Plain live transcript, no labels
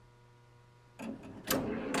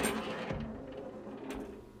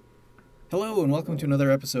Hello and welcome to another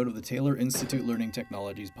episode of the Taylor Institute Learning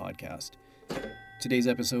Technologies podcast. Today's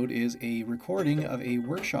episode is a recording of a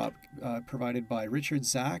workshop provided by Richard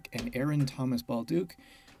Zach and Aaron Thomas Balduc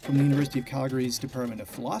from the University of Calgary's Department of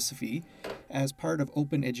Philosophy as part of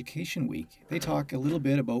Open Education Week. They talk a little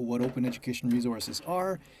bit about what open education resources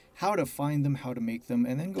are, how to find them, how to make them,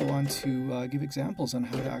 and then go on to give examples on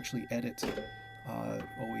how to actually edit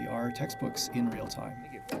OER textbooks in real time.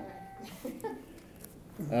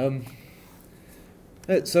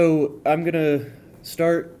 So I'm going to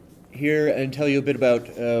start here and tell you a bit about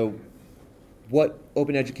what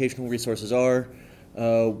open educational resources are,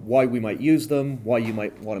 why we might use them, why you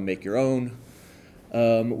might want to make your own.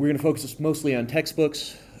 We're going to focus mostly on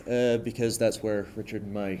textbooks because that's where Richard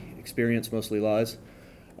and my experience mostly lies.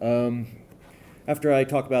 After I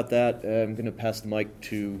talk about that, I'm going to pass the mic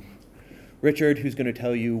to Richard, who's going to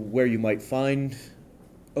tell you where you might find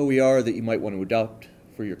OER that you might want to adopt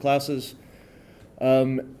for your classes.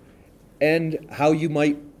 And how you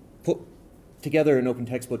might put together an open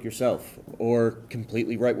textbook yourself, or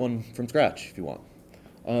completely write one from scratch if you want.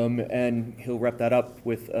 And he'll wrap that up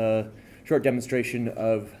with a short demonstration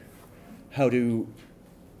of how to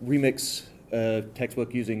remix a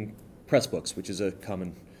textbook using Pressbooks, which is a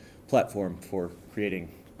common platform for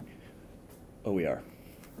creating OER.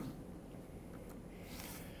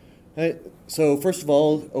 So first of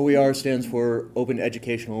all, OER stands for Open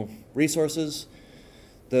Educational Resources.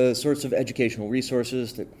 The sorts of educational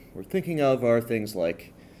resources that we're thinking of are things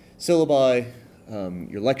like syllabi,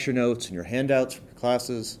 your lecture notes and your handouts from your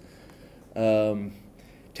classes,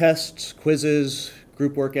 tests, quizzes,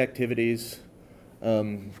 group work activities,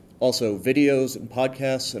 also videos and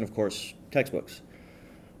podcasts, and of course, textbooks.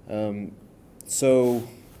 So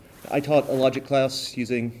I taught a logic class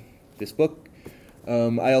using this book.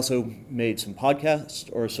 I also made some podcasts,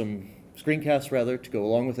 or some screencasts rather, to go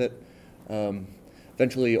along with it.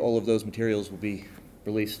 Eventually, all of those materials will be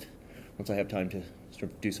released once I have time to sort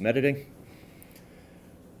of do some editing.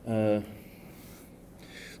 So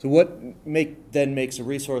what then makes a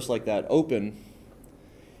resource like that open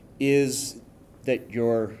is that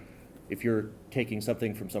if you're taking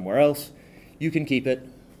something from somewhere else, you can keep it,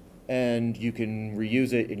 and you can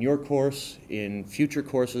reuse it in your course, in future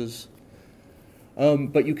courses,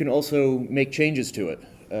 but you can also make changes to it.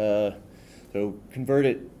 So convert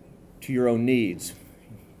it to your own needs.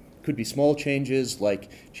 Could be small changes,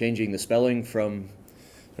 like changing the spelling from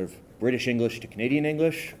sort of British English to Canadian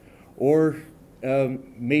English, or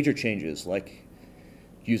major changes, like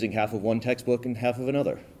using half of one textbook and half of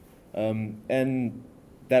another. And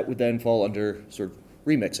that would then fall under sort of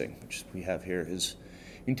remixing, which we have here. Is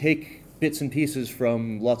you can take bits and pieces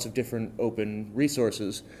from lots of different open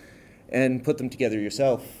resources and put them together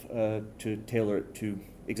yourself to tailor it to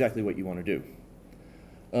exactly what you want to do.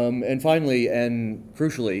 And finally, and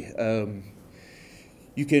crucially,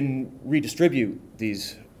 you can redistribute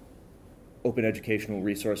these open educational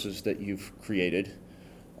resources that you've created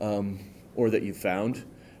or that you've found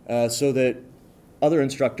so that other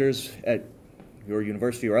instructors at your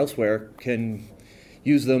university or elsewhere can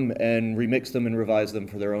use them and remix them and revise them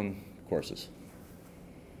for their own courses.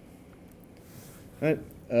 All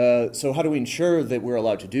right. So how do we ensure that we're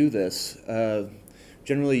allowed to do this?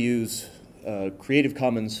 Generally use Creative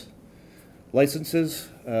Commons licenses.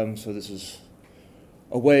 So this is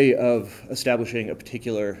a way of establishing a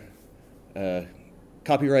particular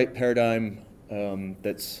copyright paradigm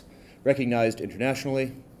that's recognized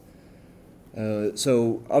internationally.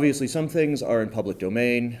 So obviously some things are in public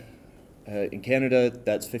domain. In Canada,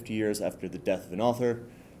 that's 50 years after the death of an author.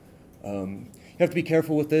 You have to be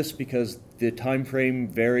careful with this because the time frame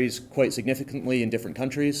varies quite significantly in different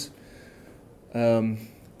countries.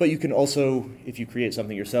 But you can also, if you create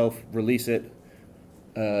something yourself, release it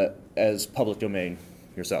as public domain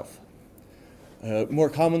yourself. More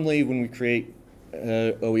commonly, when we create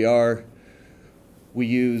OER, we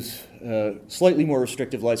use slightly more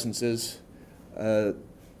restrictive licenses.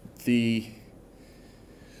 The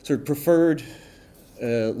sort of preferred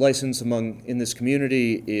license in this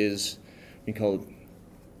community is, we call it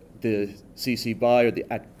the CC BY, or the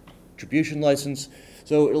attribution license.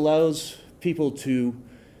 So it allows people to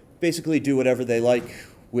basically do whatever they like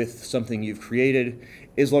with something you've created,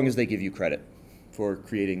 as long as they give you credit for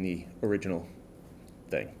creating the original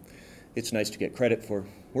thing. It's nice to get credit for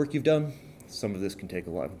work you've done. Some of this can take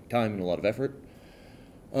a lot of time and a lot of effort,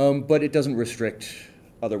 but it doesn't restrict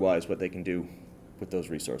otherwise what they can do with those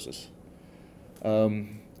resources.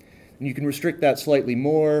 And you can restrict that slightly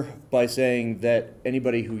more by saying that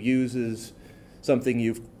anybody who uses something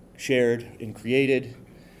you've shared and created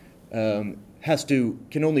can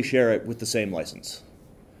only share it with the same license.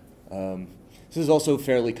 This is also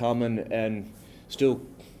fairly common and still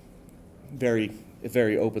a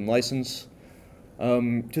very open license.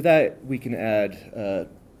 To that, we can add a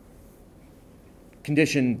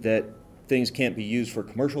condition that things can't be used for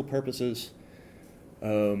commercial purposes.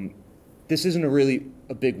 This isn't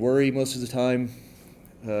a big worry most of the time.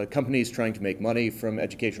 Companies trying to make money from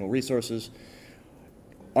educational resources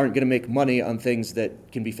aren't going to make money on things that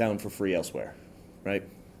can be found for free elsewhere, right?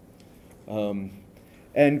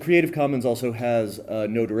 And Creative Commons also has a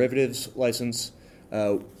no derivatives license.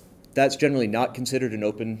 That's generally not considered an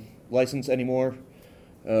open license anymore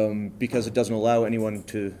because it doesn't allow anyone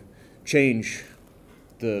to change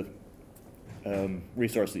the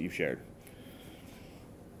resource that you've shared.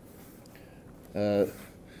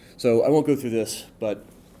 So I won't go through this, but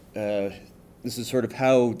this is sort of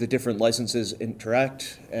how the different licenses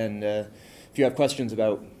interact, and if you have questions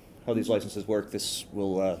about how these licenses work, this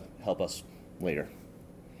will help us later.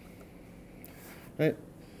 Right.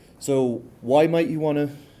 So why might you want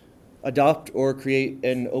to adopt or create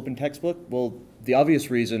an open textbook? Well, the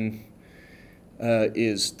obvious reason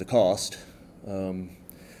is the cost.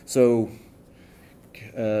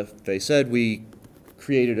 They said we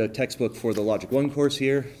created a textbook for the Logic 1 course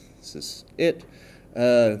here. This is it.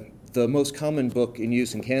 The most common book in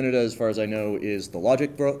use in Canada, as far as I know, is the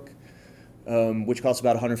Logic book, which costs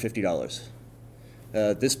about $150.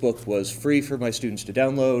 This book was free for my students to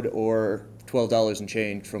download, or $12 and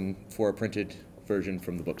change for a printed version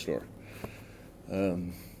from the bookstore.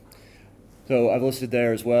 So I've listed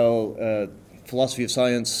there as well philosophy of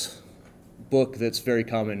science book that's very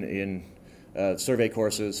common in survey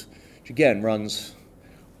courses, which again runs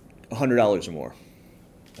 $100 or more.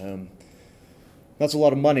 That's a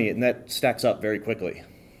lot of money, and that stacks up very quickly.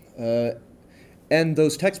 And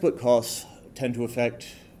those textbook costs tend to affect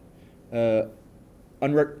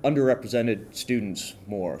underrepresented students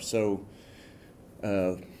more. So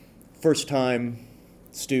first-time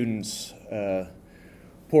students,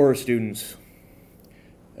 poorer students,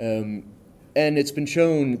 and it's been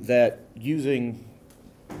shown that using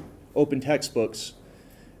open textbooks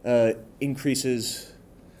increases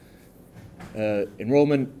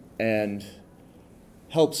enrollment and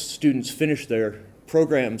helps students finish their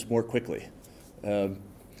programs more quickly. Partly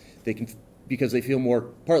because they feel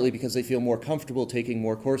more comfortable taking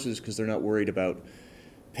more courses because they're not worried about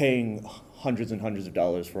paying hundreds and hundreds of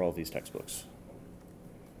dollars for all these textbooks.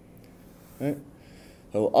 Right.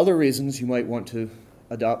 So other reasons you might want to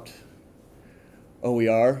adopt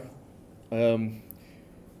OER,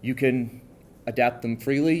 you can adapt them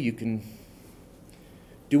freely. You can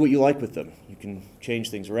do what you like with them. You can change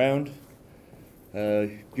things around.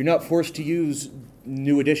 You're not forced to use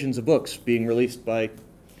new editions of books being released by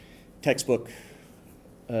textbook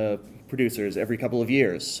producers every couple of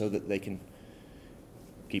years so that they can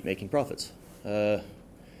keep making profits.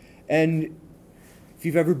 And if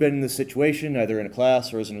you've ever been in this situation, either in a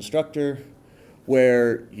class or as an instructor,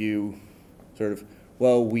 where you sort of,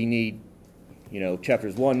 well, we need,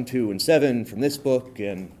 chapters 1, 2, and 7 from this book,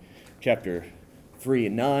 and chapter 3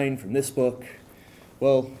 and 9 from this book.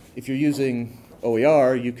 Well, if you're using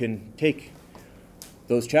OER, you can take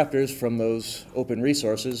those chapters from those open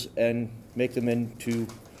resources and make them into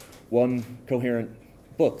one coherent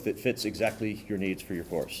book that fits exactly your needs for your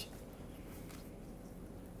course.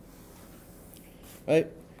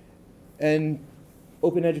 Right? And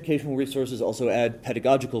open educational resources also add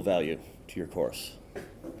pedagogical value to your course.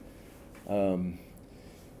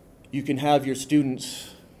 You can have your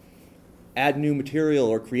students add new material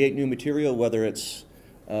or create new material, whether it's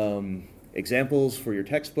examples for your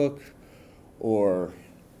textbook or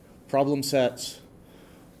problem sets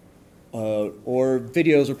or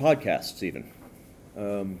videos or podcasts even.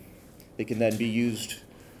 They can then be used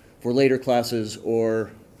for later classes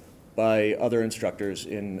or by other instructors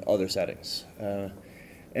in other settings.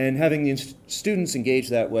 And having the students engage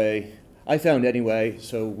that way, I found anyway,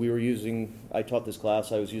 so I taught this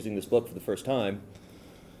class, I was using this book for the first time,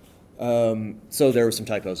 so there were some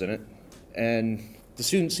typos in it, and the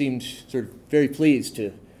students seemed sort of very pleased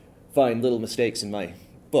to find little mistakes in my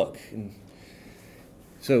book, and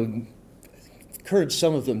so encouraged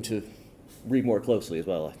some of them to read more closely as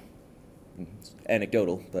well. It's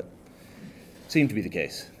anecdotal, but it seemed to be the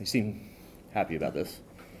case. They seemed happy about this.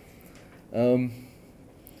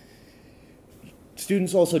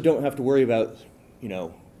 Students also don't have to worry about,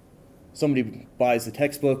 somebody buys the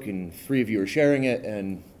textbook and 3 of you are sharing it,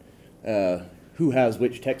 and who has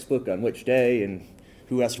which textbook on which day, and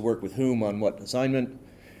who has to work with whom on what assignment,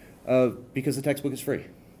 because the textbook is free.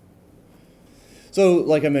 So,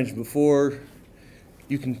 like I mentioned before,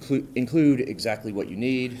 you can include exactly what you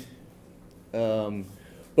need.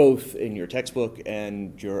 both in your textbook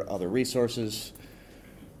and your other resources.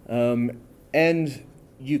 And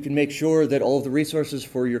you can make sure that all of the resources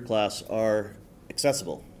for your class are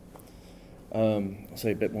accessible. I'll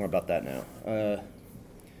say a bit more about that now.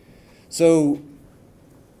 So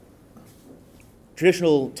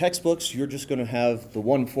traditional textbooks, you're just going to have the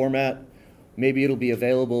one format. Maybe it'll be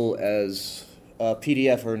available as a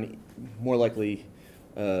PDF or more likely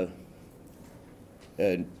an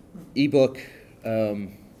ebook,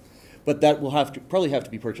 but that will probably have to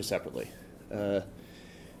be purchased separately.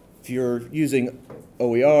 If you're using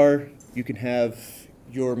OER, you can have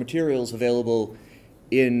your materials available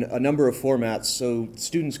in a number of formats so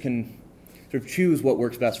students can sort of choose what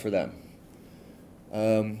works best for them.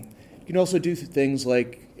 You can also do things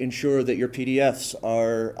like ensure that your PDFs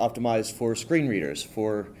are optimized for screen readers,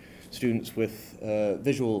 for students with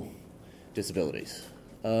visual disabilities.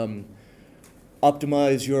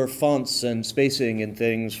 Optimize your fonts and spacing and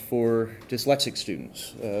things for dyslexic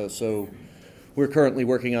students. So we're currently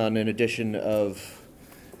working on an edition of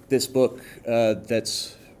this book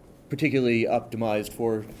that's particularly optimized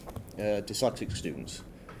for dyslexic students.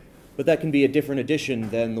 But that can be a different edition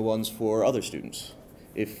than the ones for other students,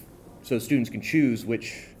 so students can choose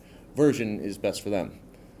which version is best for them.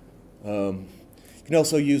 You can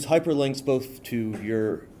also use hyperlinks both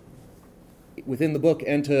to within the book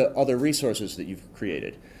and to other resources that you've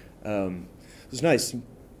created. It's nice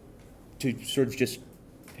to sort of just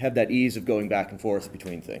have that ease of going back and forth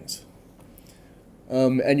between things.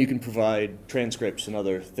 And you can provide transcripts and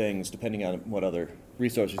other things depending on what other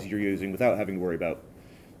resources you're using without having to worry about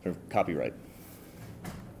sort of copyright.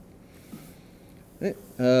 Okay.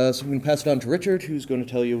 So I'm going to pass it on to Richard, who's going to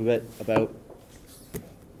tell you a bit about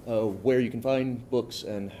where you can find books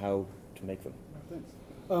and how to make them. Thanks.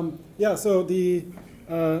 So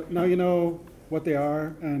now you know what they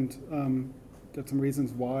are and get some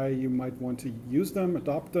reasons why you might want to use them,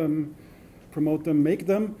 adopt them, promote them, make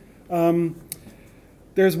them.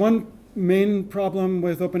 There's one main problem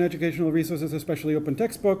with open educational resources, especially open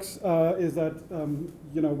textbooks, is that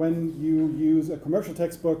when you use a commercial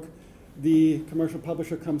textbook, the commercial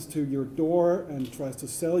publisher comes to your door and tries to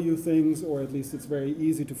sell you things, or at least it's very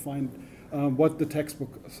easy to find what the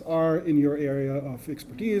textbooks are in your area of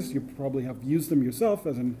expertise. You probably have used them yourself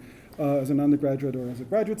as an undergraduate or as a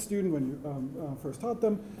graduate student when you first taught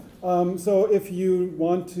them. So if you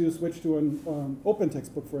want to switch to an open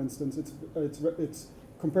textbook, for instance, it's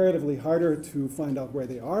comparatively harder to find out where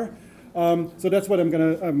they are. So that's what I'm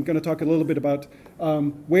gonna talk a little bit about,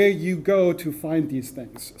 where you go to find these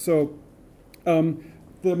things. So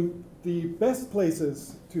the best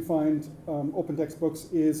places to find open textbooks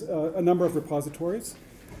is a number of repositories,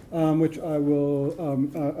 which I will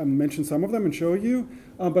mention some of them and show you.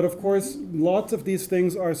 But of course, lots of these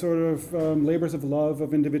things are sort of labors of love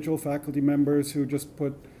of individual faculty members who just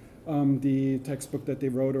put the textbook that they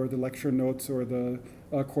wrote or the lecture notes or the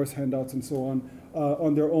course handouts and so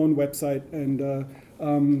on their own website. And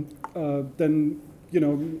then,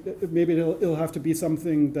 maybe it'll have to be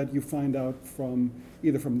something that you find out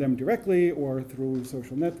either from them directly or through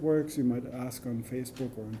social networks. You might ask on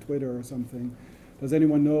Facebook or on Twitter or something. Does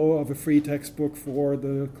anyone know of a free textbook for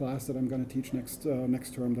the class that I'm going to teach next term,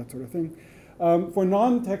 that sort of thing. For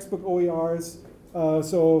non-textbook OERs,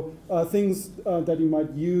 things that you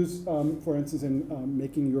might use, for instance, in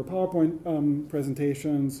making your PowerPoint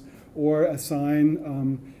presentations, or assign,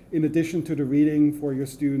 in addition to the reading for your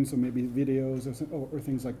students, or maybe videos or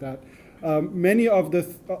things like that. Many of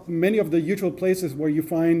the usual places where you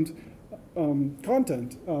find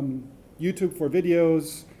content, YouTube for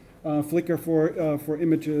videos, Flickr for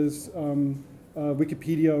images,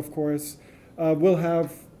 Wikipedia, of course, will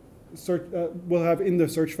have in the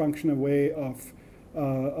search function a way of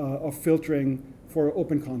filtering for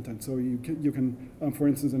open content. So you can for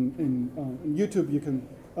instance, in YouTube, you can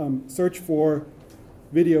search for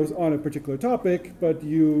videos on a particular topic, but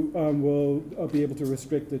you will be able to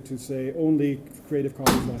restrict it to, say, only Creative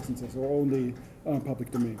Commons licenses or only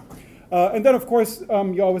public domain. And then, of course,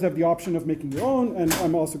 you always have the option of making your own, and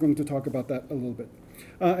I'm also going to talk about that a little bit.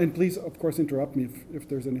 And please, of course, interrupt me if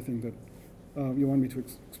there's anything that you want me to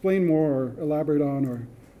explain more or elaborate on, or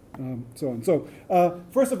so on. So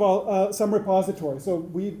first of all, some repositories. So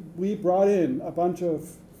we brought in a bunch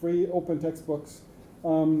of free open textbooks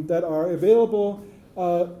that are available.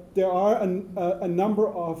 There are a number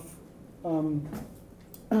of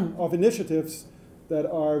initiatives that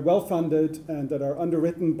are well-funded and that are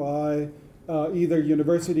underwritten by either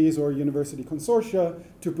universities or university consortia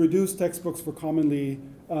to produce textbooks for commonly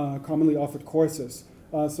offered courses.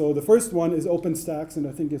 So the first one is OpenStax, and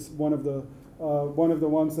I think it's one of the one of the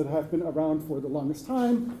ones that have been around for the longest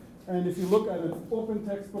time. And if you look at an open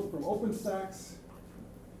textbook from OpenStax,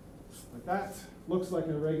 like that, looks like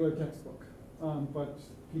a regular textbook. But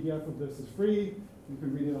PDF of this is free. You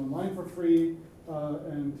can read it online for free,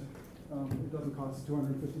 and it doesn't cost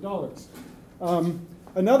 $250.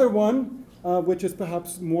 Another one, which is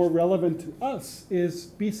perhaps more relevant to us,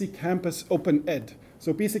 is BC Campus Open Ed.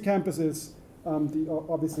 So BC Campus is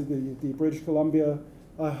obviously the British Columbia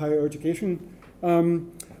higher education,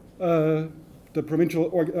 the provincial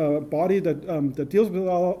body that deals with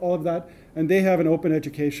all of that, and they have an open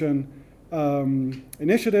education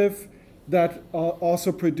initiative that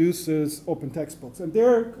also produces open textbooks. And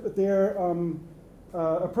their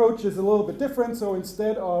approach is a little bit different. So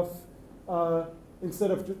instead of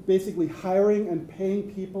basically hiring and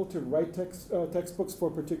paying people to write textbooks for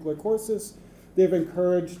particular courses, they've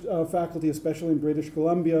encouraged faculty, especially in British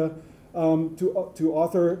Columbia, to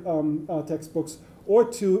author textbooks, or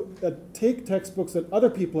to take textbooks that other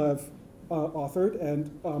people have authored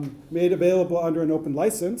and made available under an open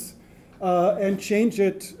license, and change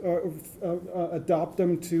it, adopt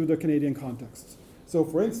them to the Canadian context. So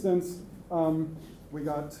for instance, we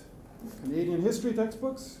got Canadian history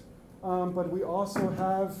textbooks, but we also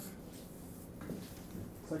have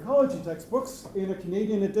psychology textbooks in a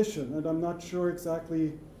Canadian edition, and I'm not sure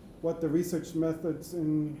exactly what the research methods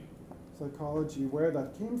in psychology, where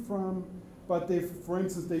that came from, but for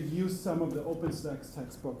instance, they've used some of the OpenStax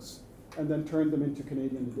textbooks and then turned them into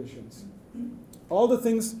Canadian editions. All the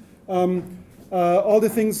things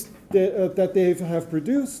that they have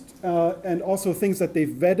produced, and also things that they've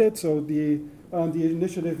vetted. So the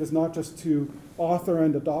initiative is not just to author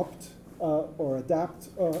and adopt or adapt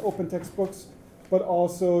open textbooks, but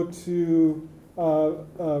also to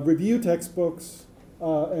review textbooks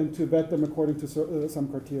and to vet them according to some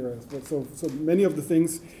criteria. So many of the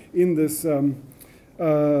things in this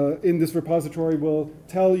repository will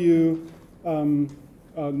tell you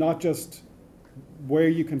not just where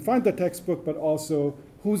you can find the textbook, but also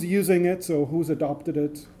who's using it, so who's adopted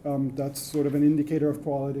it. That's sort of an indicator of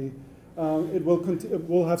quality. It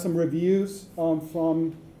will have some reviews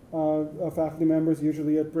from faculty members,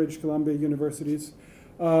 usually at British Columbia universities.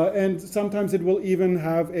 And sometimes it will even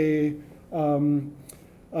have a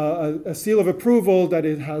seal of approval that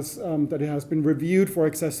it has been reviewed for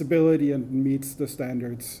accessibility and meets the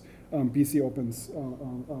standards, BC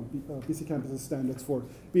Campus's standards for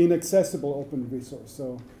being accessible open resource.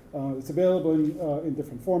 So it's available in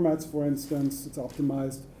different formats. For instance, it's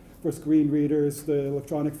optimized for screen readers. The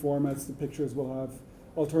electronic formats, the pictures will have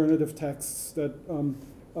alternative texts that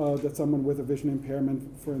someone with a vision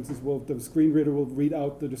impairment, for instance, the screen reader will read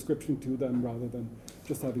out the description to them rather than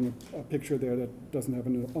just having a picture there that doesn't have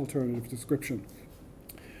an alternative description.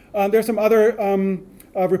 There's some other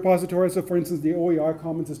repositories. So for instance, the OER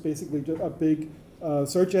Commons is basically just a big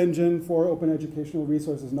search engine for open educational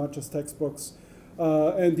resources, not just textbooks.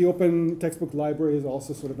 And the Open Textbook Library is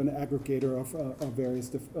also sort of an aggregator of various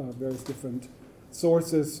different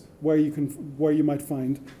sources where you might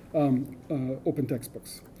find open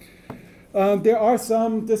textbooks. There are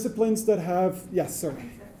some disciplines that have, yes,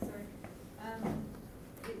 sorry. Sorry.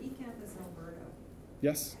 The eCampus Alberta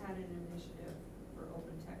Yes. had an initiative for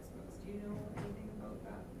open textbooks. Do you know anything about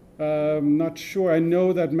that? Not sure. I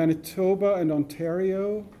know that Manitoba and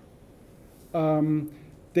Ontario,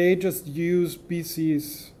 they just use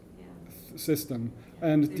BC's system.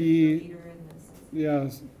 And They're the leader in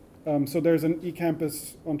this. so there's an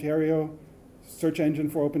eCampus Ontario search engine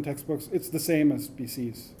for open textbooks. It's the same as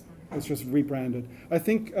BC's. It's just rebranded. I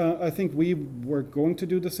think we were going to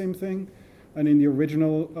do the same thing, and in the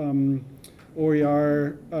original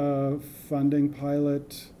OER funding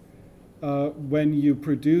pilot, when you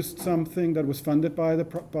produced something that was funded by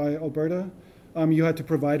Alberta, you had to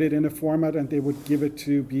provide it in a format, and they would give it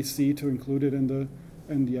to BC to include it in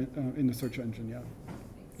the search engine. Yeah.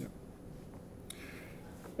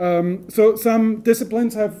 So some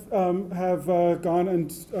disciplines have gone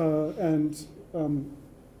and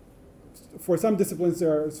for some disciplines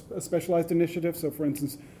there are specialized initiatives. So for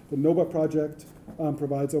instance, the NOVA project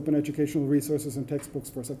provides open educational resources and textbooks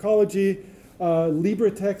for psychology.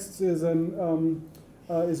 LibreTexts is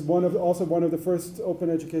one of the first open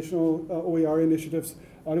educational OER initiatives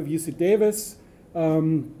out of UC Davis.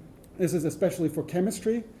 This is especially for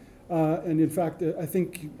chemistry. And in fact, I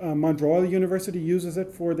think Mount Royal University uses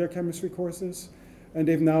it for their chemistry courses, and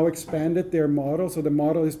they've now expanded their model. So the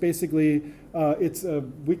model is basically it's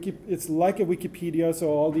like a Wikipedia.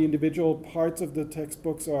 So all the individual parts of the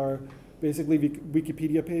textbooks are basically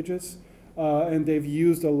Wikipedia pages, and they've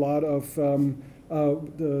used a lot of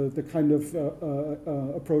the kind of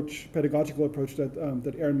pedagogical approach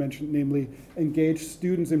that Aaron mentioned, namely engage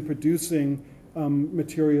students in producing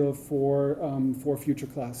material for future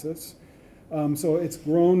classes. So it's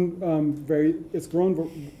grown very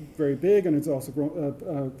big, and it's also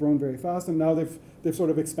grown very fast. And now they've sort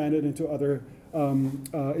of expanded into other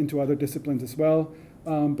disciplines as well.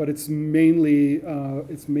 But it's mainly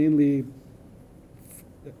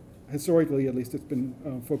historically, at least, it's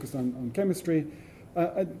been focused on chemistry.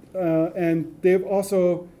 And they've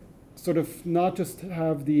also sort of not just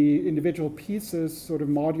have the individual pieces sort of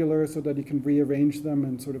modular so that you can rearrange them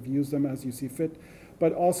and sort of use them as you see fit,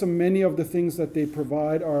 but also many of the things that they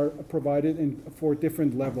provide are provided for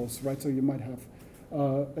different levels, right? So you might have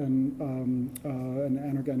an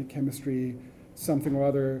inorganic chemistry, something or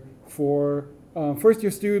other for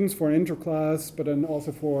first-year students, for an intro class, but then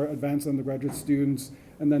also for advanced undergraduate students,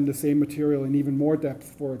 and then the same material in even more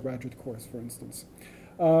depth for a graduate course, for instance.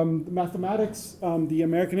 Mathematics, the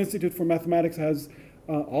American Institute for Mathematics has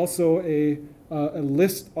also a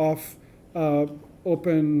list of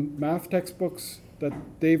open math textbooks that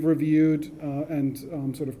they've reviewed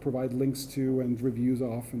and sort of provide links to and reviews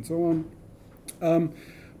of and so on.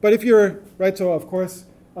 But if you're, right, so of course,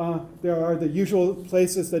 there are the usual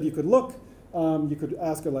places that you could look. You could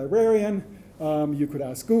ask a librarian, you could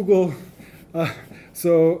ask Google.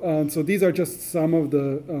 So these are just some of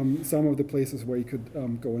the places where you could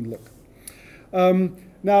go and look.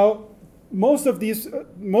 Now, most of these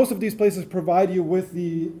places provide you with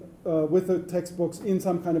the textbooks in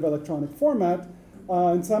some kind of electronic format,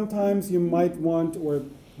 and sometimes you might want, or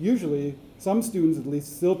usually some students at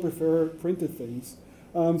least, still prefer printed things.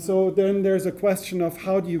 So then there's a question of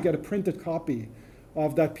how do you get a printed copy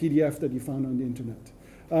of that PDF that you found on the internet.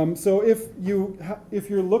 So if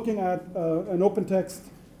you're looking at an open text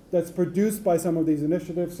that's produced by some of these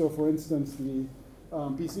initiatives, so for instance the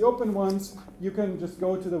BC Open ones, you can just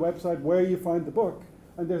go to the website where you find the book,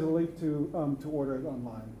 and there's a link to order it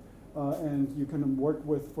online. And you can work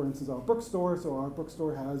with, for instance, our bookstore. So our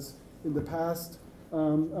bookstore has in the past,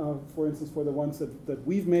 for instance, for the ones that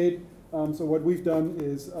we've made. So what we've done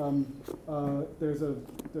is there's a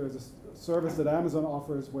service that Amazon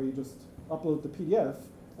offers where you just upload the PDF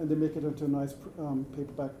and they make it into a nice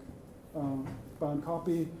paperback bound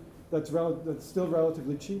copy that's still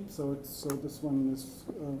relatively cheap. So this one is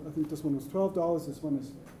I think this one was $12. This one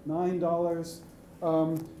is $9.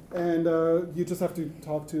 And you just have to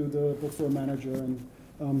talk to the bookstore manager, and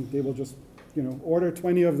they will just order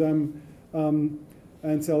 20 of them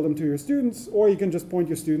and sell them to your students, or you can just point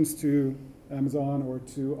your students to Amazon or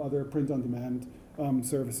to other print-on-demand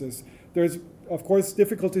services. There's, of course,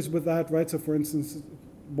 difficulties with that, right? So, for instance,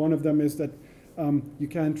 one of them is that you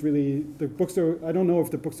can't really, the bookstore, I don't know if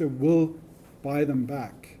the bookstore will buy them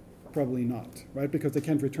back. Probably not, right? Because they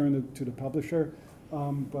can't return it to the publisher.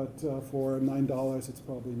 But for $9, it's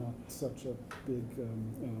probably not such a big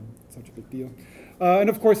deal. And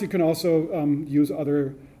of course, you can also use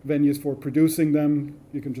other venues for producing them.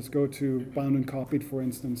 You can just go to Bound and Copied, for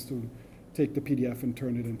instance, to take the PDF and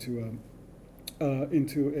turn it into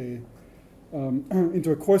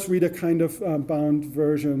a course reader kind of bound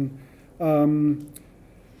version.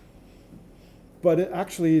 But it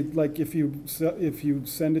actually, like if you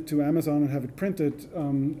send it to Amazon and have it printed,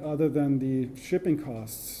 other than the shipping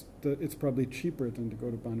costs, it's probably cheaper than to go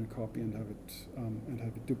to Bound and Copy and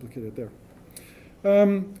have it duplicated there.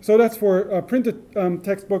 So that's for printed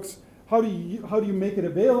textbooks. How do you make it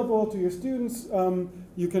available to your students?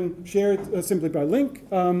 You can share it simply by link.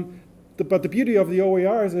 But the beauty of the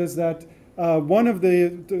OERs is that one of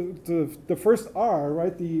the first R,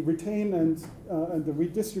 right, the retain and the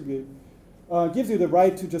redistribute, gives you the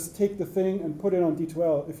right to just take the thing and put it on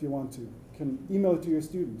D2L if you want to. You can email it to your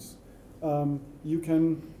students. You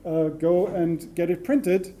can go and get it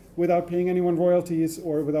printed without paying anyone royalties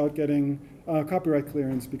or without getting copyright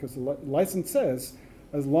clearance, because the license says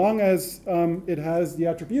as long as it has the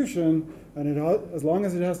attribution and as long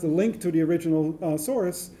as it has the link to the original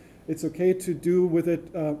source, it's okay to do with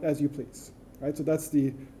it as you please. Right? So that's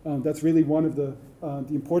really one of the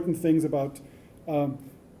important things about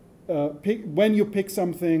when you pick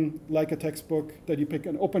something like a textbook, that you pick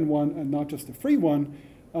an open one and not just a free one,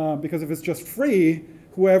 because if it's just free,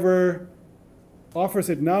 whoever offers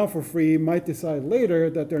it now for free might decide later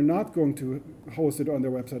that they're not going to host it on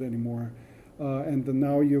their website anymore, and then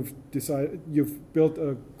now you've built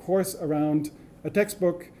a course around a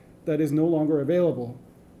textbook that is no longer available,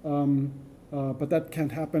 but that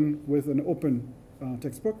can't happen with an open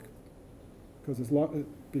textbook, because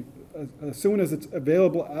as soon as it's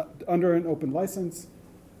available under an open license,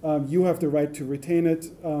 you have the right to retain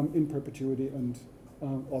it in perpetuity and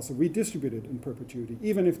also redistribute it in perpetuity,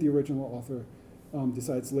 even if the original author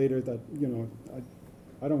decides later that,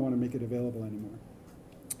 I don't want to make it available anymore.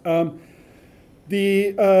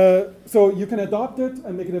 So you can adopt it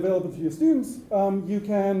and make it available to your students. You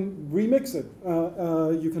can remix it.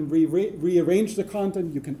 You can rearrange the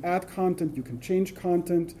content. You can add content. You can change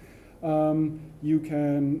content. You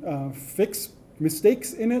can fix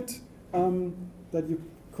mistakes in it that you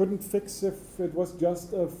couldn't fix if it was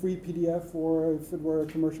just a free PDF or if it were a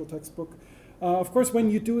commercial textbook. Of course, when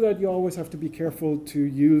you do that, you always have to be careful to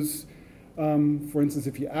use, for instance,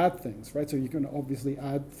 if you add things, right? So you can obviously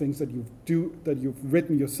add things that you've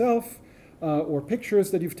written yourself, or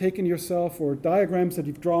pictures that you've taken yourself, or diagrams that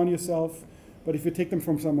you've drawn yourself. But if you take them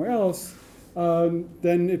from somewhere else,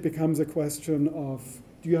 then it becomes a question of,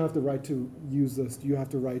 do you have the right to use this? Do you have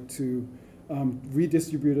the right to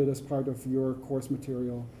redistribute it as part of your course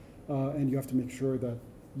material? And you have to make sure that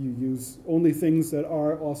you use only things that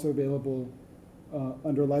are also available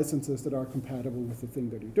under licenses that are compatible with the thing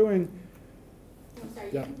that you're doing. I'm sorry,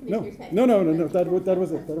 Yeah. you can finish No, your sentence. no. That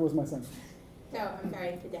was it. That was my sentence. So, I'm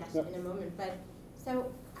sorry to dash Yep. in a moment, but,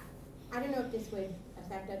 so, I don't know if this would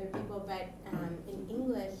affect other people, but in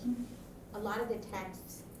English, a lot of the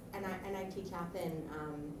texts, and I teach often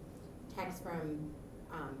texts from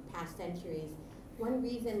past centuries, one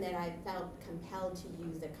reason that I felt compelled to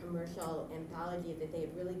use a commercial anthology is that they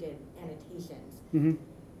have really good annotations. Mm-hmm.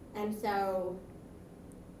 And so,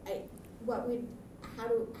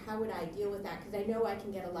 how would I deal with that? Because I know I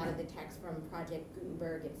can get a lot of the text from Project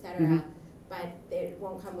Gutenberg, et cetera, Mhm. but it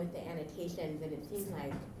won't come with the annotations, and it seems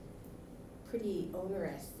like pretty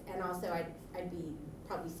onerous. And also, I'd be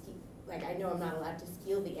probably I know I'm not allowed to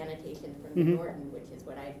steal the annotation from the Mhm. Norton, which is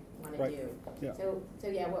what I want to Right. do. Yeah. So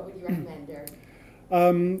yeah, what would you recommend, Dirk?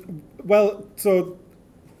 Well, so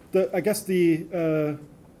I guess the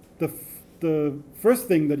first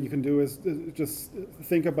thing that you can do is just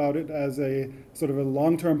think about it as a sort of a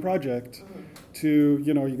long-term project. To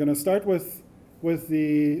you're going to start with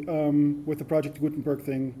the Project Gutenberg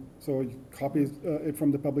thing, so you copy it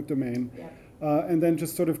from the public domain. Yep. And then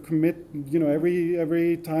just sort of commit,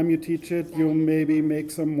 every time you teach it, you'll maybe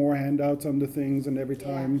make some more handouts on the things, and every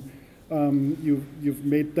time you've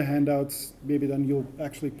made the handouts, maybe then you'll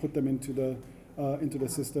actually put them into the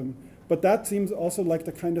system. But that seems also like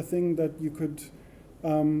the kind of thing that you could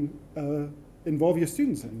involve your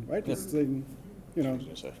students in, right? Just saying,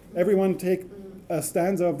 everyone take a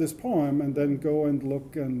stanza of this poem and then go and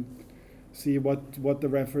look and see what the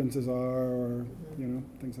references are, or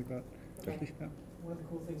things like that. Okay. Yeah. One of the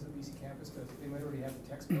cool things that BC Campus does, they might already have the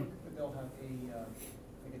textbook, but they'll have a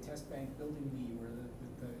test bank building bee where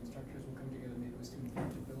the instructors will come together maybe with students to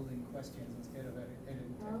building questions instead of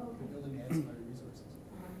editing the building has some other resources.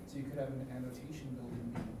 So you could have an annotation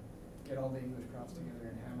building bee, get all the English profs together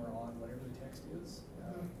and hammer on whatever the text is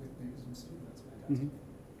with maybe some students. That's fantastic. Mm-hmm.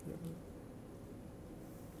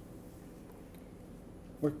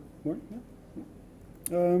 More?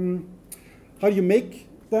 Yeah. How do you make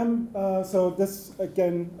them? So this,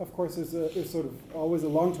 again, of course, is sort of always a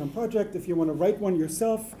long-term project. If you want to write one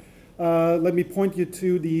yourself, let me point you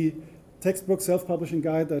to the textbook self-publishing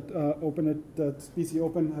guide that that BC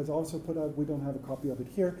Open has also put out. We don't have a copy of it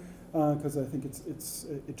here because I think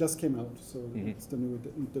it just came out, so it's the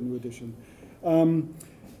new edition.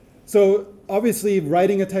 So obviously,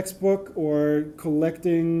 writing a textbook or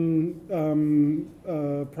collecting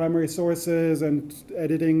primary sources and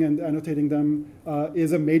editing and annotating them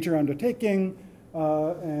is a major undertaking.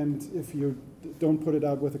 And if you don't put it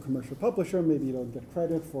out with a commercial publisher, maybe you don't get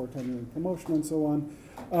credit for tenure and promotion and so on.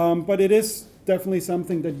 But it is definitely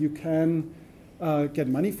something that you can get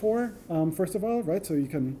money for, first of all, right? So you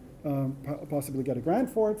can possibly get a grant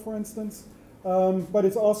for it, for instance. But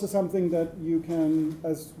it's also something that you can,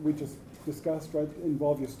 as we just discussed, right,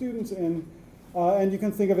 involve your students in. And you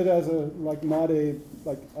can think of it as I'm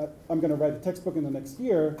going to write a textbook in the next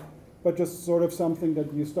year, but just sort of something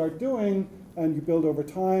that you start doing and you build over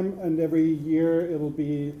time, and every year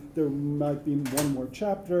there might be one more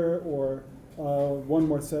chapter or one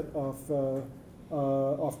more set of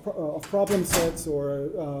problem sets, or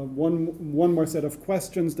one more set of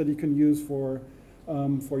questions that you can use for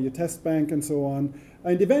your test bank and so on.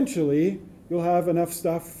 And eventually, you'll have enough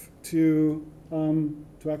stuff to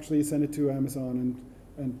actually send it to Amazon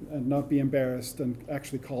and not be embarrassed and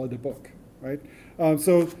actually call it a book, right?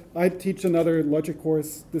 So I teach another logic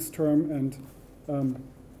course this term, and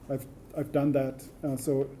I've done that.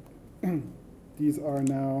 So these are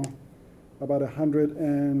now about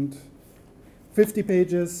 150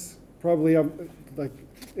 pages, probably like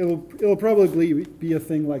it'll probably be a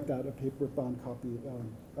thing like that, a paper-bound copy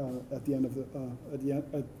at the end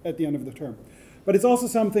of the term. But it's also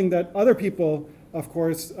something that other people, of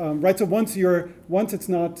course, right? So once it's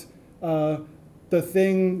not the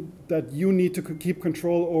thing that you need to keep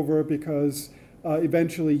control over because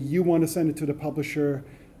eventually you want to send it to the publisher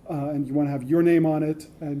and you want to have your name on it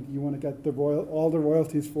and you want to get all the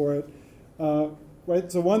royalties for it,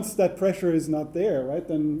 right? So once that pressure is not there, right,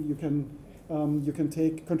 then you can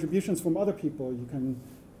take contributions from other people. You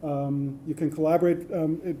can collaborate.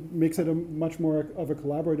 It makes it a much more of a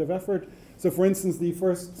collaborative effort. So, for instance, the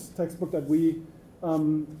first textbook that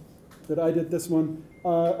I did, this one,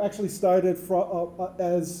 actually started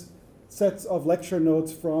as sets of lecture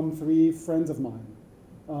notes from 3 friends of mine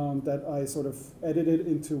that I sort of edited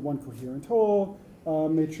into one coherent whole,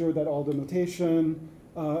 made sure that all the notation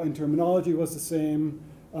and terminology was the same,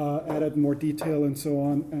 added more detail and so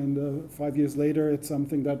on. And 5 years later, it's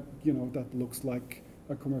something that that looks like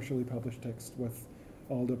a commercially published text with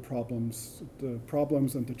all the problems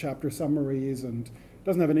and the chapter summaries, and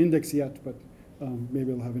doesn't have an index yet, but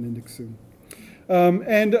maybe it'll have an index soon.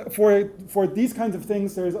 And for these kinds of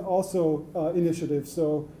things, there's also initiatives.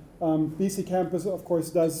 So BC Campus, of course,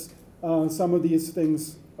 does some of these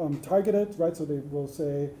things targeted, right? So they will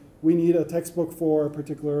say, we need a textbook for a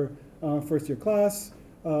particular first-year class,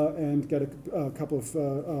 and get a couple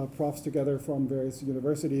of profs together from various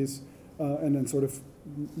universities, and then sort of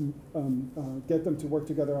get them to work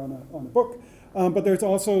together on a book. But there's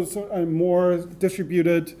also a more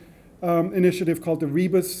distributed initiative called the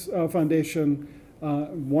Rebus Foundation.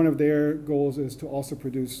 One of their goals is to also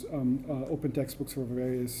produce open textbooks for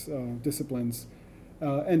various disciplines.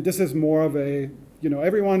 And this is more of a,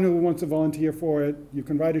 everyone who wants to volunteer for it, you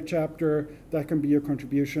can write a chapter, that can be your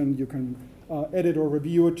contribution. You can edit or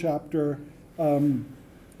review a chapter. You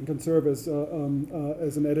can serve as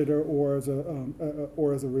an editor or as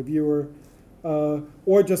a reviewer,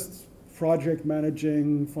 or just project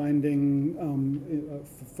managing, finding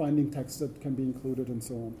texts that can be included, and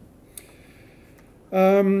so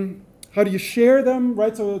on. How do you share them,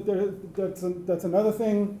 right? So that's another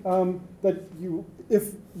thing that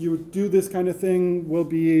if you do this kind of thing, will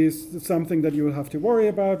be something that you will have to worry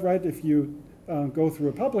about, right? If you go through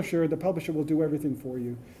a publisher, the publisher will do everything for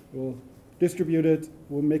you. Will distribute it,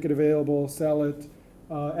 will make it available, sell it,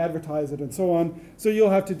 advertise it, and so on. So you'll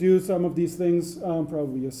have to do some of these things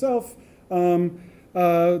probably yourself.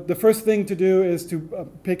 The first thing to do is to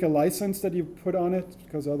pick a license that you put on it,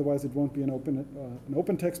 because otherwise it won't be an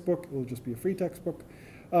open textbook. It will just be a free textbook.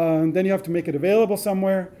 Then you have to make it available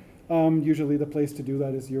somewhere. Usually the place to do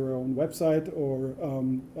that is your own website or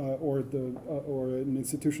an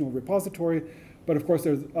institutional repository. But of course,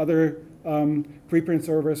 there's other preprint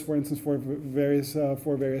servers, for instance, for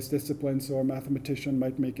various disciplines. So a mathematician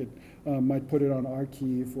might put it on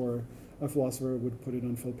Arkey. For a philosopher would put it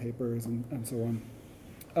on Phil Papers and so on.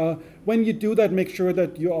 When you do that, make sure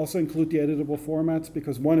that you also include the editable formats,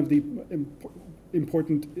 because one of the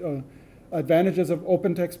important advantages of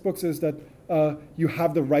open textbooks is that you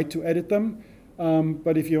have the right to edit them.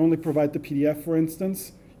 But if you only provide the PDF, for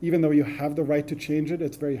instance, even though you have the right to change it,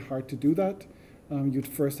 it's very hard to do that. You'd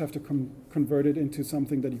first have to convert it into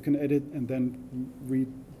something that you can edit and then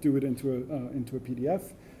redo it into a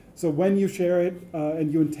PDF. So when you share it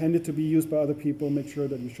and you intend it to be used by other people, make sure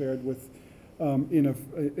that you share it with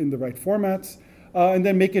in the right formats, and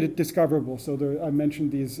then make it discoverable. So I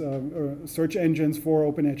mentioned these search engines for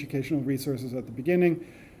open educational resources at the beginning,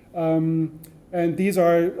 and these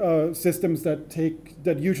are systems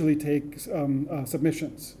that usually take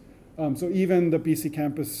submissions. So even the BC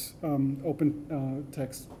Campus open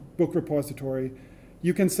text book repository,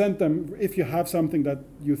 you can send them, if you have something that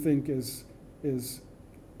you think is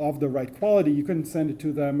of the right quality, you can send it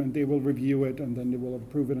to them and they will review it and then they will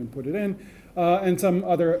approve it and put it in. And some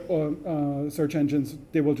other search engines,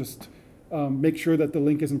 they will just make sure that the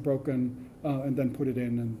link isn't broken and then put it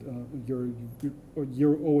in, and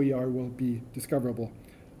your OER will be discoverable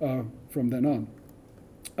from then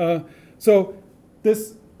on. So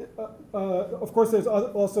this, of course, there's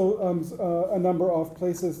also a number of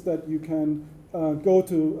places that you can go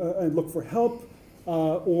to and look for help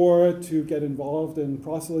or to get involved in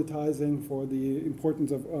proselytizing for the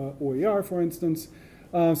importance of OER, for instance.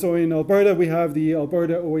 So in Alberta, we have the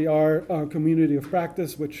Alberta OER Community of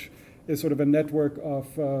Practice, which is sort of a network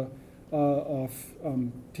of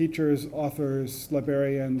teachers, authors,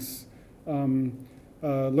 librarians,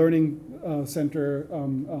 learning center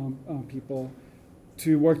people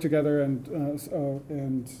to work together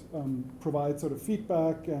and provide sort of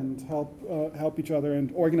feedback and help each other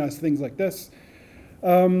and organize things like this.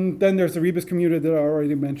 Then there's the Rebus community that I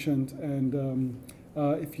already mentioned, and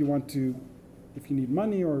if you need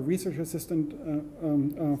money or a research assistant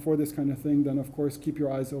for this kind of thing, then of course keep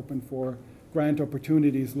your eyes open for grant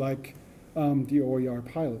opportunities like the OER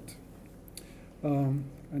pilot.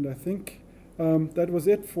 And I think that was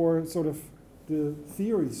it for sort of the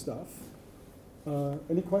theory stuff.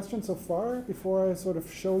 Any questions so far before I sort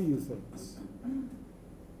of show you things?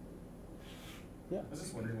 Yeah. I was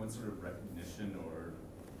just wondering what sort of recognition or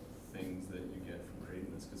things that you get from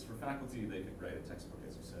creating this, because for faculty they could write a textbook,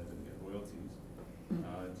 as you said, and get royalties. Do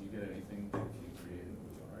you get anything if you create an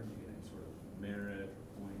OER? Do you get any sort of merit or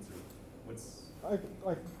points, or what's?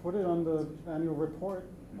 I put it on the annual report.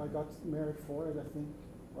 I got merit for it, I think,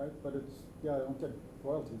 right? But I don't get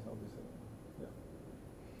royalties, obviously.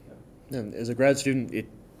 Yeah. And as a grad student,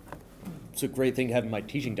 it's a great thing to have in my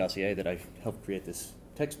teaching dossier that I helped create this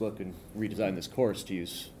textbook and redesign this course to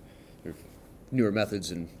use newer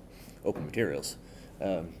methods and open materials.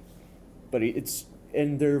 But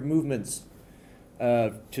there are movements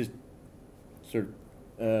to sort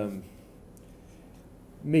of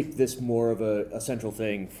make this more of a central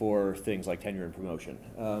thing for things like tenure and promotion,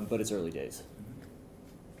 but it's early days.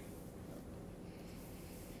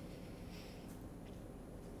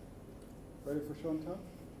 Ready for show and tell?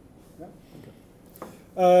 Yeah?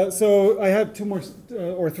 Okay. So I have two more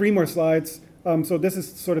or three more slides. So this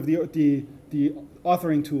is sort of the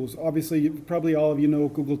authoring tools. Obviously, probably all of you know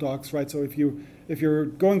Google Docs, right? So if you're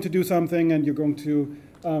going to do something and you're going to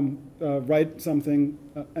write something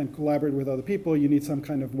and collaborate with other people, you need some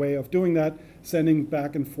kind of way of doing that. Sending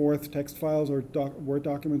back and forth text files or Word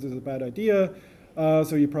documents is a bad idea.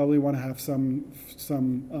 So you probably want to have some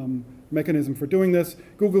mechanism for doing this.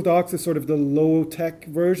 Google Docs is sort of the low-tech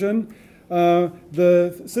version.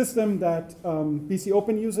 The system that BC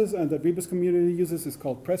Open uses and that Rebus community uses is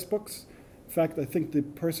called Pressbooks. In fact, I think the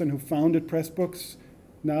person who founded Pressbooks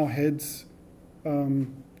now heads the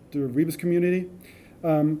Rebus community.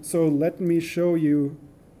 So let me show you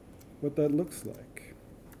what that looks like.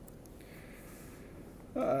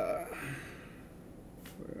 Where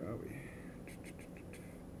are we?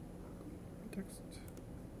 Text.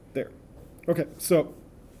 There. Okay, so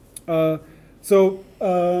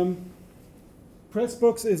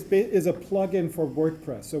Pressbooks is a plugin for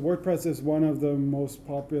WordPress. So WordPress is one of the most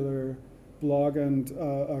popular blog and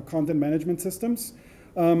content management systems.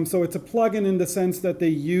 So it's a plugin in the sense that they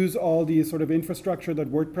use all the sort of infrastructure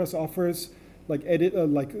that WordPress offers, like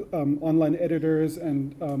online editors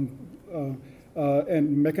and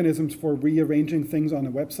mechanisms for rearranging things on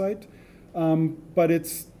a website. But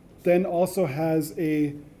it's then also has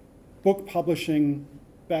a book publishing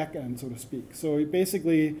backend, so to speak. So it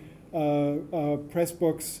basically,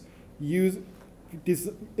 Pressbooks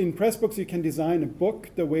in Pressbooks you can design a book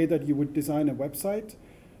the way that you would design a website,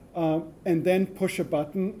 and then push a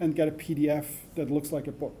button and get a PDF that looks like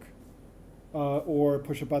a book, or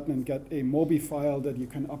push a button and get a Mobi file that you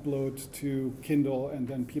can upload to Kindle, and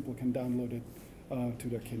then people can download it to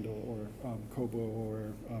their Kindle or Kobo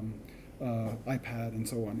or iPad and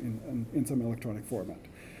so on in some electronic format.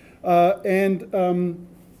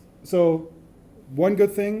 So one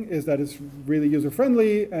good thing is that it's really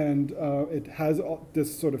user-friendly, and it has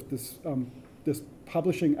this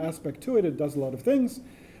publishing aspect to it. It does a lot of things.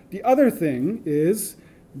 The other thing is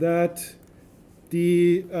that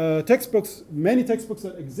the many textbooks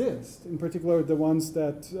that exist, in particular the ones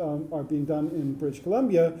that are being done in British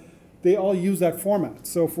Columbia, they all use that format.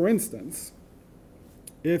 So for instance,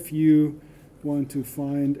 if you want to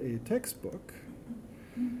find a textbook,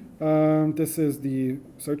 this is the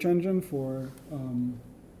search engine from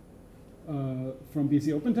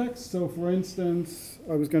BC OpenText. So for instance,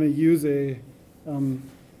 I was going to use an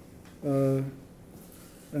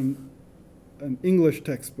English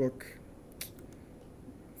textbook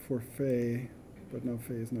for Faye, but now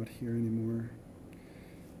Faye is not here anymore.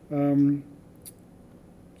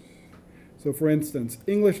 So for instance,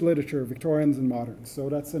 English literature, Victorians and moderns. So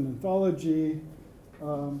that's an anthology.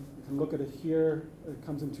 You can look at it here. It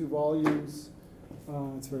comes in 2 volumes.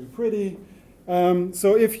 It's very pretty.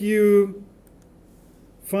 So if you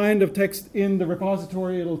find a text in the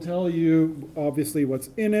repository, it'll tell you obviously what's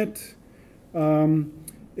in it.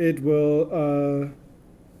 It will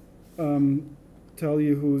tell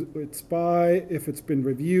you who it's by, if it's been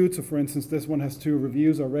reviewed. So for instance, this one has 2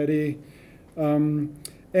 reviews already.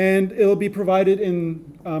 And it'll be provided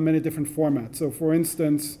in many different formats. So for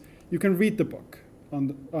instance, you can read the book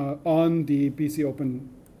on the BC Open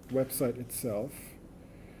website itself.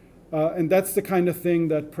 And that's the kind of thing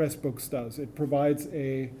that Pressbooks does. It provides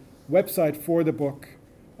a website for the book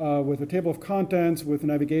with a table of contents, with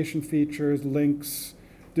navigation features, links.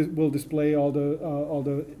 Will display all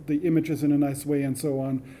the images in a nice way, and so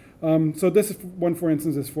on. So this one, for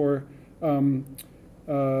instance, is for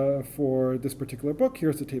this particular book.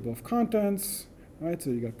 Here's the table of contents. Right.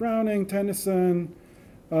 So you got Browning, Tennyson,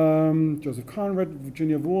 Joseph Conrad,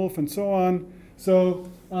 Virginia Woolf, and so on. So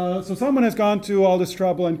someone has gone to all this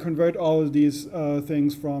trouble and convert all of these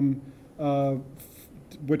things from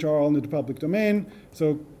which are all in the public domain.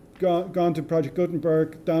 So gone to Project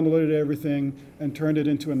Gutenberg, downloaded everything, and turned it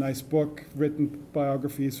into a nice book, written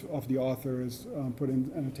biographies of the authors, put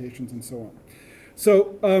in annotations, and so on.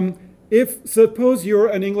 So suppose you're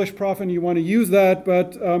an English prof and you want to use that,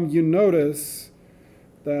 but you notice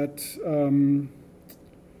that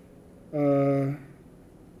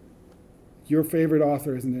your favorite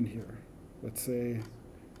author isn't in here. Let's say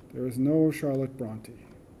there is no Charlotte Bronte,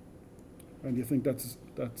 and you think that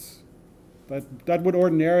would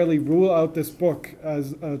ordinarily rule out this book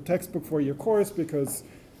as a textbook for your course, because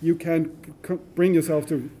you can't bring yourself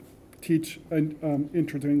to teach an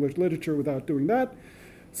intro to English literature without doing that.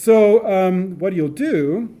 So what you'll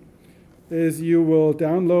do is you will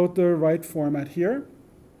download the right format here,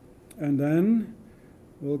 and then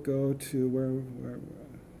we'll go to where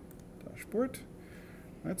dashboard.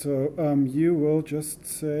 Right, so you will just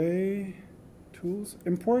say tools,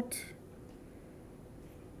 import.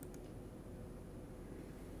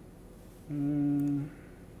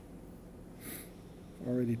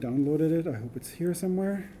 Already downloaded it. I hope it's here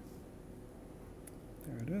somewhere.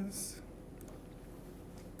 There it is.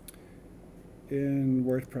 In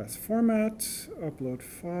WordPress format, upload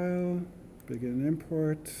file, begin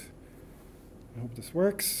import. I hope this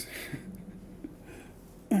works.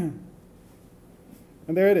 And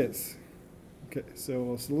there it is. Okay, so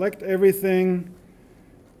we'll select everything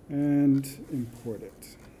and import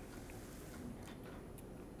it.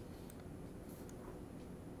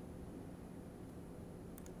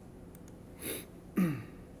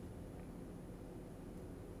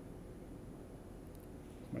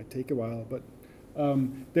 Might take a while, but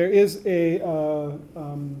there is a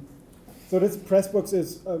so this Pressbooks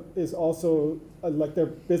is also like their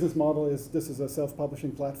business model is this is a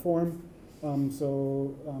self-publishing platform,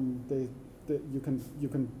 so you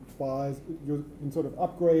can buy, you can sort of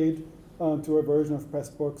upgrade to a version of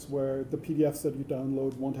Pressbooks where the PDFs that you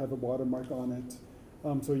download won't have a watermark on it,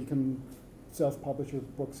 so you can self-publish your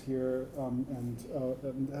books here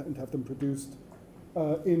and have them produced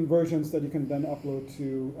in versions that you can then upload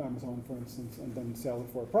to Amazon, for instance, and then sell it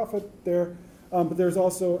for a profit there. But there's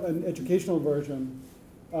also an educational version.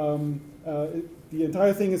 The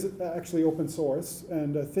entire thing is actually open source,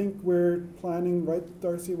 and I think we're planning, right,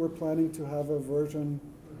 Darcy? We're planning to have a version.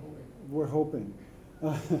 We're hoping.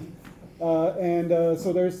 So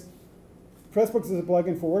there's Pressbooks is a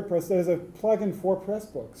plugin for WordPress. There's a plugin for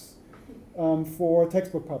Pressbooks for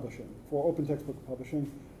textbook publishing, for open textbook publishing.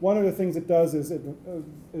 One of the things it does is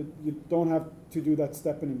you don't have to do that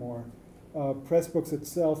step anymore. Pressbooks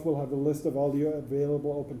itself will have a list of all the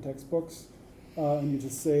available open textbooks, and you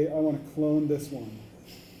just say, I want to clone this one.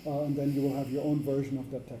 And then you will have your own version of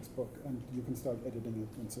that textbook, and you can start editing it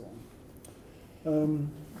and so on.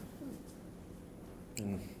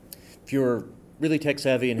 If you're really tech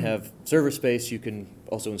savvy and have server space, you can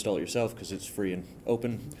also install it yourself because it's free and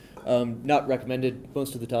open. Not recommended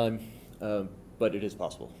most of the time, but it is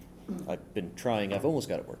possible. I've been trying. I've almost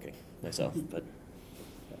got it working myself, but.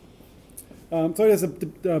 So it is a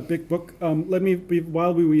big book.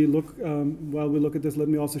 While we look at this, let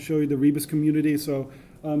me also show you the Rebus community. So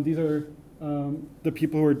these are the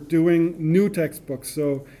people who are doing new textbooks.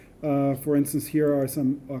 So for instance, here are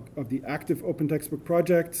some of the active open textbook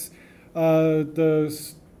projects.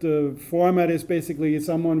 The format is basically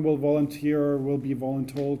someone will volunteer or will be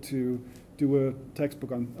voluntold to do a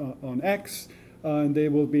textbook on X, and they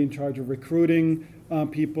will be in charge of recruiting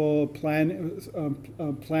people,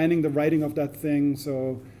 planning the writing of that thing.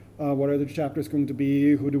 So what are the chapters going to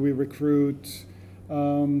be? Who do we recruit?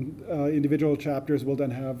 Individual chapters will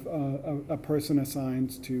then have a person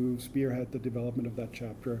assigned to spearhead the development of that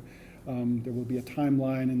chapter. There will be a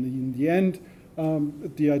timeline, and in the end,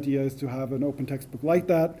 the idea is to have an open textbook like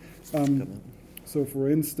that. So for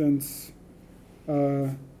instance,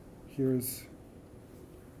 here's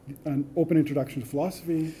an open introduction to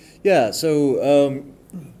philosophy. Yeah, so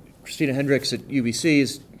Christina Hendricks at UBC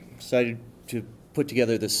has decided to put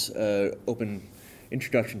together this open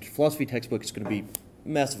introduction to philosophy textbook. It's going to be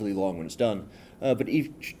massively long when it's done, but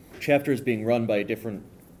each chapter is being run by a different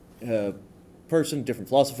person, different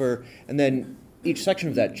philosopher, and then each section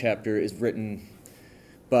of that chapter is written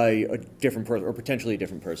by a different person, or potentially a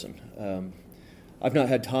different person. I've not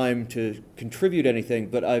had time to contribute anything,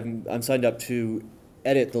 but I'm signed up to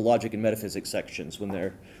edit the logic and metaphysics sections when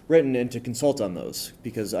they're written and to consult on those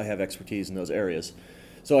because I have expertise in those areas.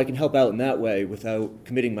 So I can help out in that way without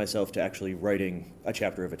committing myself to actually writing a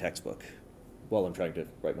chapter of a textbook while I'm trying to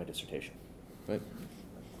write my dissertation. Right?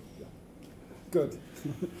 Good.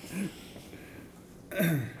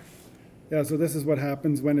 Yeah, so this is what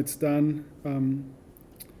happens when it's done.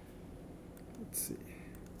 Let's see.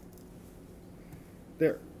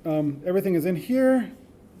 There. Everything is in here.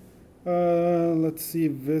 Let's see,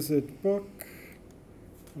 visit book.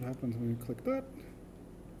 What happens when you click that?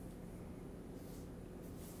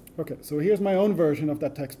 Okay, so here's my own version of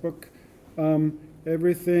that textbook.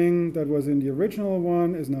 Everything that was in the original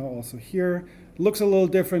one is now also here. Looks a little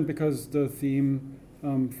different because the theme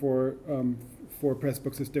for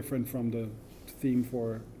Pressbooks is different from the theme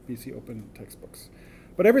for BC Open textbooks.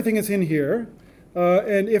 But everything is in here.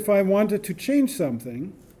 And if I wanted to change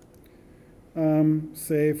something,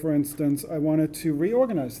 say, for instance, I wanted to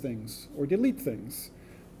reorganize things or delete things,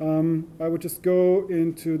 I would just go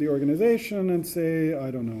into the organization and say, I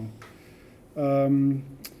don't know,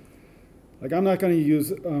 like I'm not going to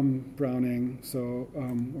use Browning, so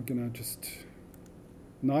we're going to just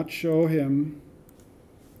not show him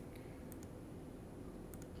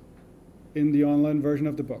in the online version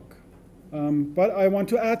of the book. But I want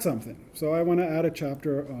to add something, so I want to add a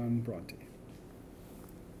chapter on Bronte.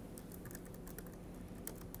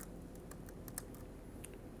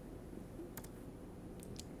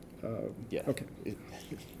 Yeah. Okay.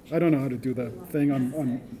 I don't know how to do that thing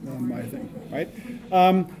on my thing, right?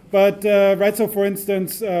 Right, so for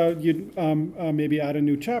instance, you'd maybe add a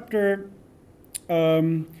new chapter.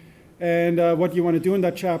 And what you want to do in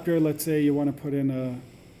that chapter, let's say you want to put in a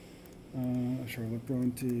Charlotte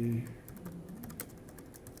Bronte,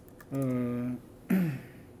 there,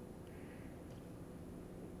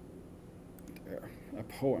 a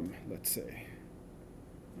poem, let's say.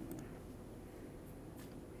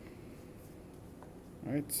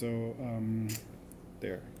 All right, so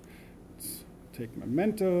there. Let's take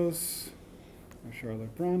Mementos,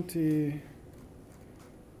 Charlotte Bronte.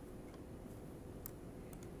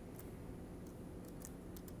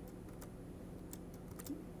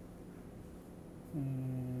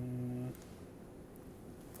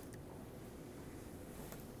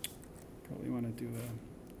 Probably want to do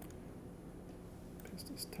paste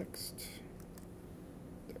this text.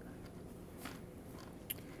 There.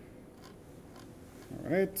 All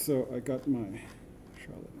right, so I got my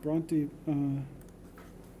Charlotte Bronte.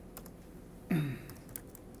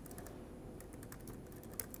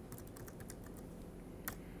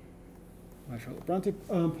 My Charlotte Bronte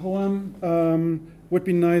poem. Would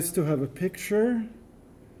be nice to have a picture.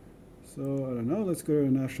 So I don't know. Let's go to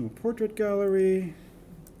the National Portrait Gallery.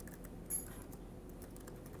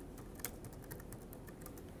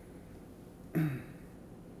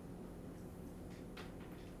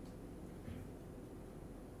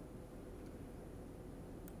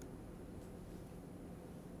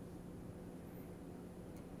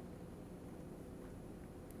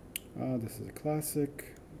 This is a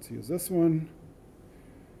classic. Let's use this one.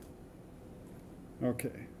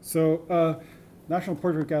 Okay, so National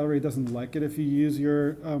Portrait Gallery doesn't like it if you use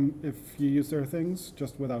their things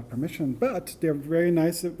just without permission, but they're very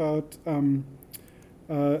nice about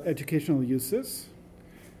educational uses.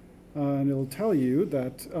 And it'll tell you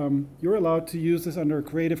that you're allowed to use this under a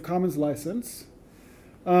Creative Commons license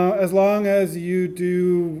as long as you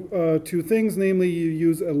do two things, namely you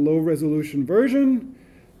use a low resolution version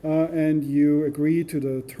and you agree to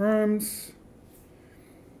the terms.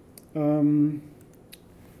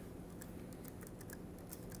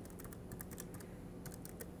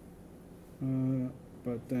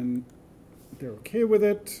 But then they're okay with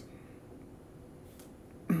it.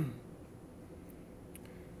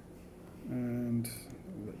 And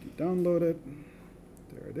I'll let you download it.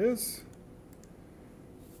 There it is.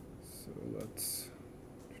 So let's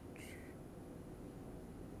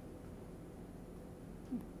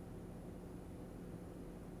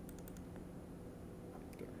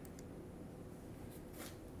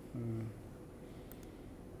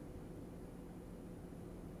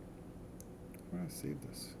where I saved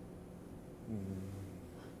this?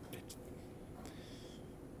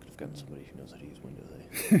 Could have gotten somebody who knows how to use Windows.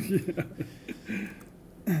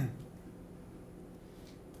 Yeah.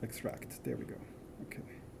 Extract. There we go. Okay.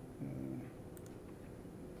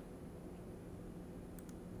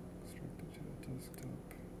 Extract it to the desktop.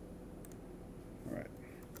 All right.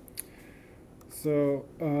 So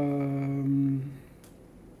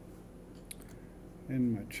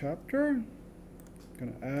in my chapter, I'm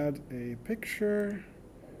going to add a picture.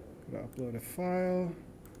 Go Gotta upload a file.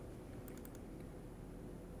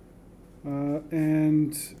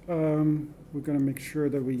 And we're going to make sure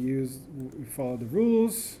that we follow the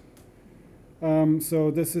rules.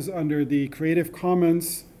 So this is under the Creative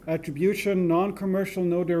Commons Attribution Non-Commercial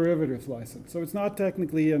No Derivatives license. So it's not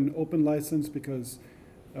technically an open license because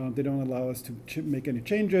they don't allow us to make any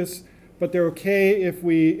changes, but they're okay if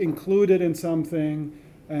we include it in something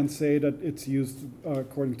and say that it's used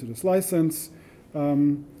according to this license.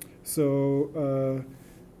 So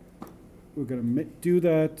we're going to do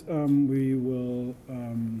that. We will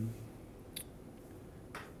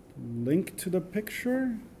link to the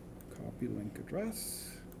picture, copy link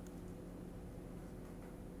address.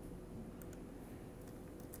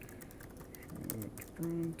 Charlotte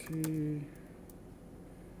Bronte,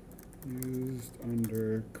 used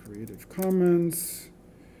under Creative Commons,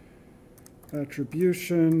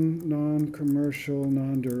 attribution, non-commercial,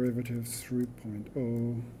 non-derivatives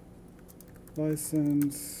 3.0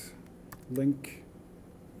 license. Link.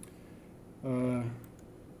 This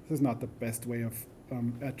is not the best way of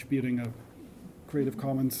attributing a Creative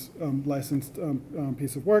Commons licensed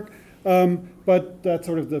piece of work, but that's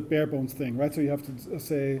sort of the bare bones thing, right? So you have to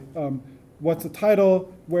say what's the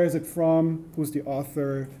title, where is it from, who's the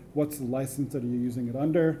author, what's the license that you're using it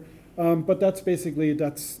under. But that's basically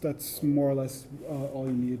that's more or less all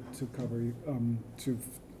you need to cover.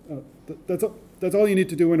 That's all you need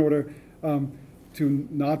to do in order to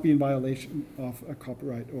not be in violation of a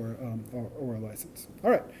copyright or a license.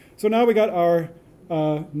 All right, so now we got our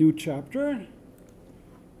new chapter,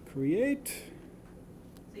 create.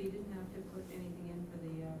 So you didn't have to put anything in for the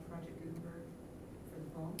Project Gutenberg for the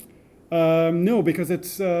phone? No, because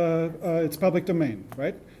it's public domain,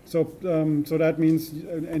 right? So so that means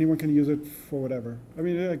anyone can use it for whatever. I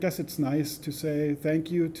mean, I guess it's nice to say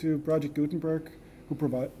thank you to Project Gutenberg,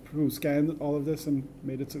 who scanned all of this and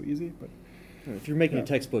made it so easy, but. If you're making a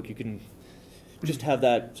textbook, you can just have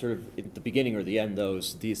that sort of at the beginning or the end.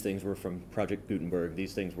 These things were from Project Gutenberg.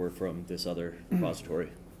 These things were from this other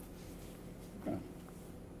repository. Yeah.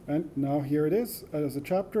 And now here it is as a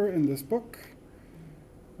chapter in this book.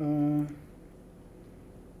 It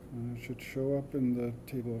should show up in the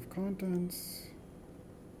table of contents.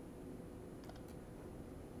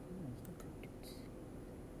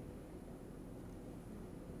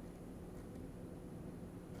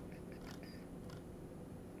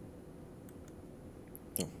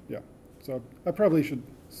 Yeah, so I probably should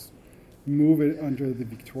move it under the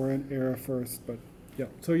Victorian era first, but yeah.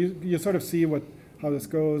 So you sort of see how this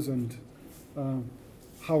goes and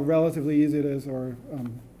how relatively easy it is, or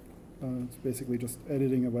it's basically just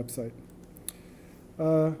editing a website.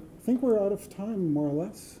 I think we're out of time, more or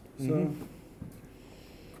less. So,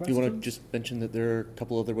 Do you want to just mention that there are a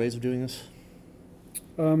couple other ways of doing this?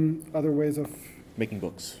 Other ways of making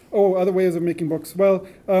books. Oh, other ways of making books. Well,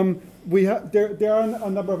 there are a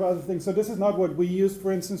number of other things. So this is not what we use,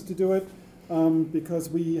 for instance, to do it, because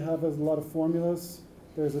we have a lot of formulas.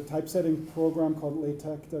 There's a typesetting program called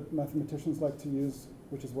LaTeX that mathematicians like to use,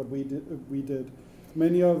 which is what we did.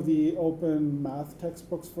 Many of the open math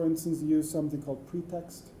textbooks, for instance, use something called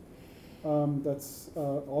pretext. That's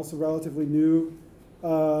also relatively new.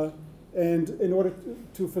 And in order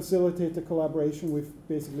to facilitate the collaboration, we've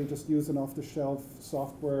basically just used an off-the-shelf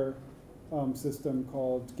software system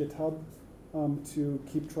called GitHub to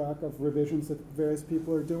keep track of revisions that various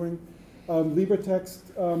people are doing.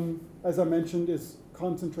 LibreText, as I mentioned,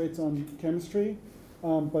 concentrates on chemistry,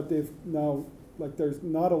 but they've now, there's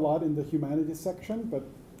not a lot in the humanities section, but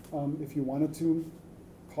if you wanted to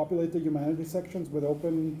populate the humanities sections with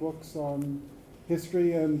open books on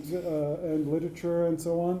history and literature and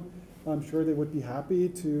so on, I'm sure they would be happy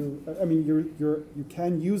to. I mean, you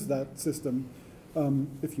can use that system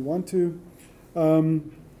if you want to.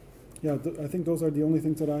 I think those are the only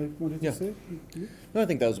things that I wanted to say. No, I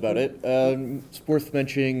think that was about it. It's worth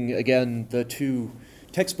mentioning again the two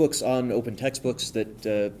textbooks on open textbooks that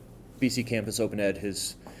BC Campus Open Ed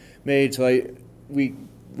has made. So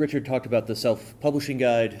Richard talked about the self-publishing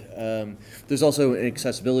guide. There's also an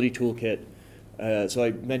accessibility toolkit. So I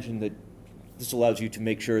mentioned that this allows you to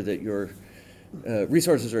make sure that your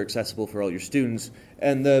resources are accessible for all your students.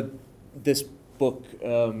 And this book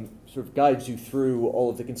sort of guides you through all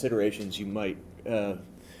of the considerations you might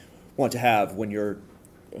want to have when you're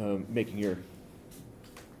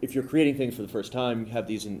if you're creating things for the first time, have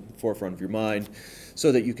these in the forefront of your mind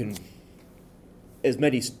so that you can, as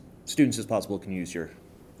many students as possible can use your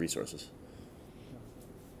resources.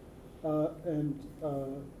 And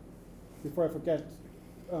before I forget,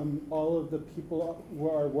 all of the people who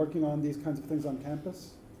are working on these kinds of things on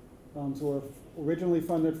campus So we're originally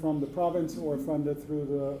funded from the province or funded through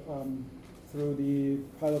the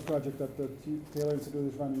pilot project that the Taylor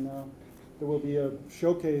Institute is running now. There will be a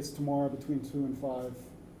showcase tomorrow between 2 and 5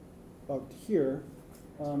 out here.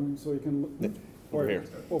 So you can Over here.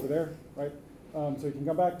 Over there, right? So you can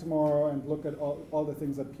come back tomorrow and look at all the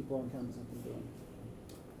things that people on campus have been doing.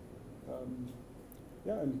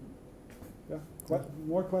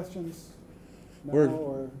 More questions now, We're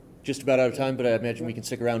or just about out of time, but I imagine we can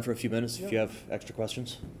stick around for a few minutes if you have extra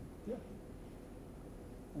questions. yeah.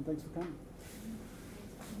 And thanks for coming.